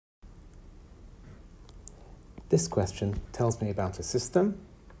This question tells me about a system,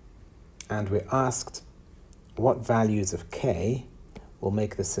 and we're asked what values of k will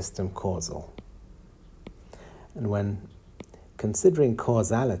make the system causal. And when considering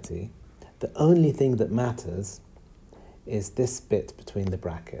causality, the only thing that matters is this bit between the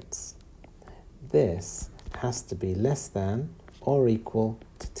brackets. This has to be less than or equal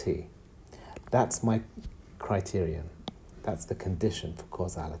to t. That's my criterion. That's the condition for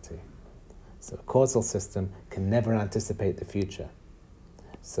causality. So a causal system can never anticipate the future.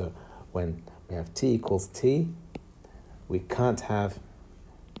 So when we have t equals t, we can't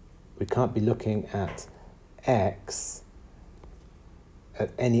be looking at x at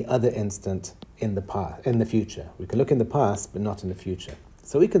any other instant in the future. We can look in the past, but not in the future.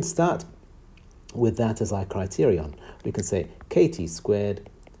 So we can start with that as our criterion. We can say kt squared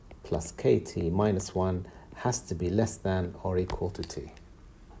plus kt minus 1 has to be less than or equal to t.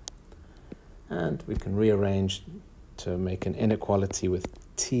 And we can rearrange to make an inequality with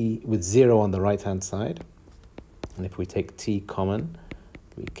 0 on the right-hand side. And if we take t common,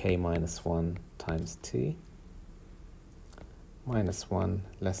 it will be k minus 1 times t minus 1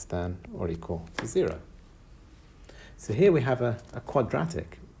 less than or equal to 0. So here we have a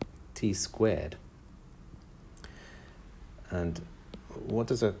quadratic, t squared. And what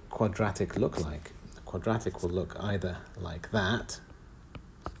does a quadratic look like? A quadratic will look either like that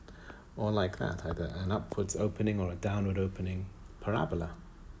or like that, either an upwards opening or a downward opening parabola.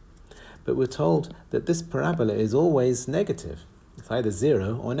 But we're told that this parabola is always negative. It's either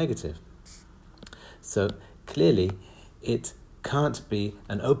 0 or negative. So clearly it can't be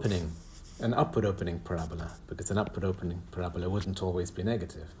an upward opening parabola, because an upward opening parabola wouldn't always be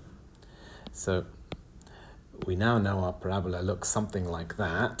negative. So we now know our parabola looks something like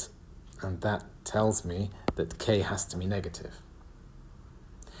that, and that tells me that k has to be negative.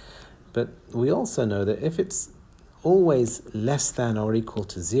 But we also know that if it's always less than or equal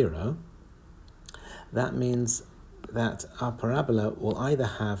to 0, that means that our parabola will either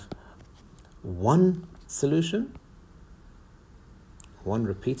have one solution, one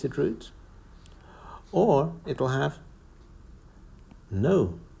repeated root, or it'll have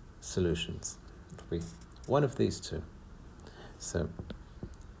no solutions. It'll be one of these two. So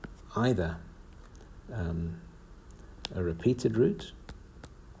either a repeated root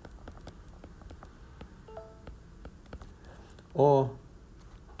or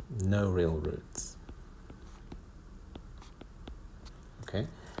no real roots. Okay,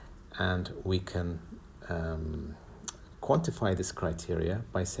 and we can quantify this criteria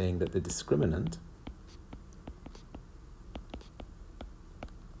by saying that the discriminant,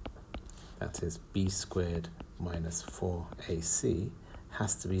 that is b squared minus 4ac,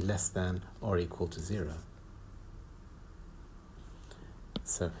 has to be less than or equal to 0.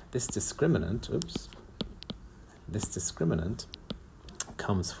 So this discriminant,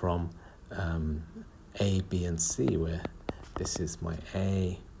 comes from A, B, and C, where this is my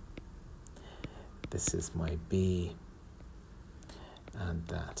A, this is my B, and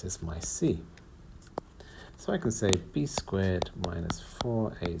that is my C. So I can say b squared minus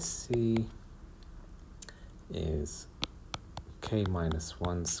 4ac is k minus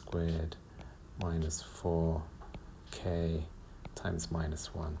 1 squared minus 4k times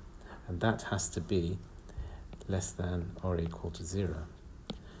minus 1. And that has to be less than or equal to 0.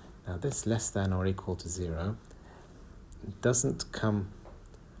 Now this less than or equal to 0 doesn't come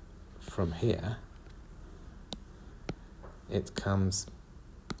from here. It comes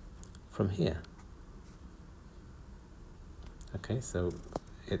from here. Okay, so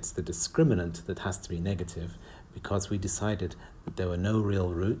it's the discriminant that has to be negative, because we decided that there were no real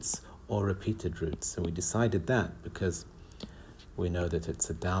roots or repeated roots. So we decided that because we know that it's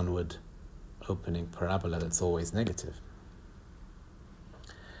a downward opening parabola that's always negative.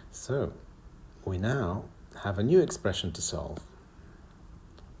 So we now have a new expression to solve,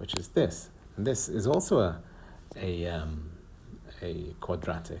 which is this. And this is also a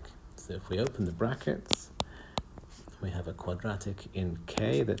quadratic. So if we open the brackets, we have a quadratic in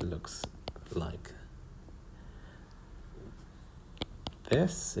k that looks like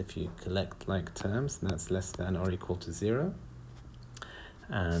this. If you collect like terms, and that's less than or equal to 0.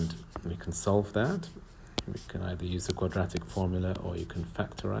 And we can solve that. We can either use the quadratic formula or you can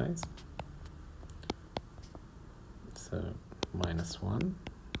factorize. So minus 1.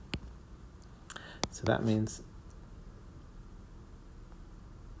 So that means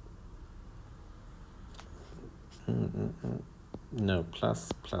no,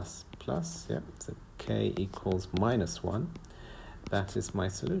 plus, yep, so k equals minus 1. That is my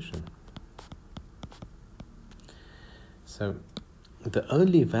solution. So the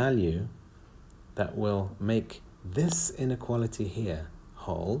only value that will make this inequality here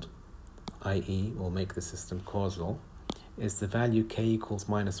hold, i.e. will make the system causal, is the value k equals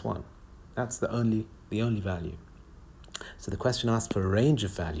 -1. That's the only value. So the question asked for a range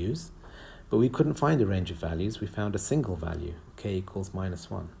of values, but we couldn't find a range of values. We found a single value, k equals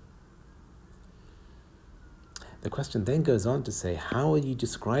 -1. The question then goes on to say, how will you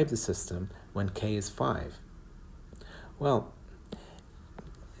describe the system when k is 5? Well,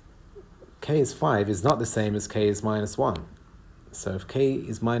 k is 5 is not the same as k is -1. So if k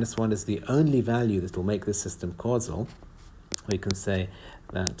is -1 is the only value that will make the system causal, we can say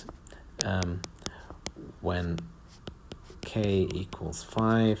that when k equals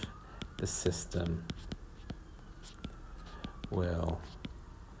 5, the system will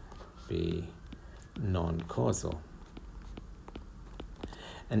be non-causal.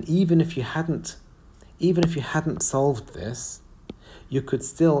 And even if you hadn't solved this, you could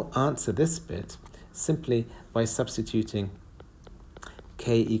still answer this bit simply by substituting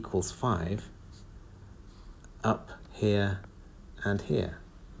k equals 5 up here and here.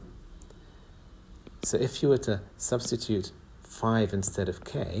 So if you were to substitute 5 instead of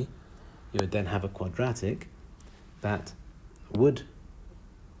k, you would then have a quadratic that would,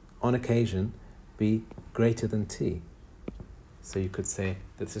 on occasion, be greater than t. So you could say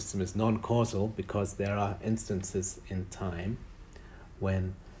that the system is non-causal because there are instances in time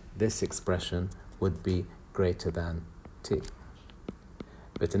when this expression would be greater than t.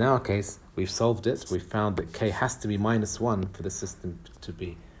 But in our case, we've solved it. We've found that k has to be -1 for the system to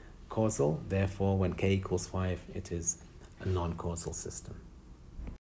be causal. Therefore, when k equals 5, it is a non-causal system.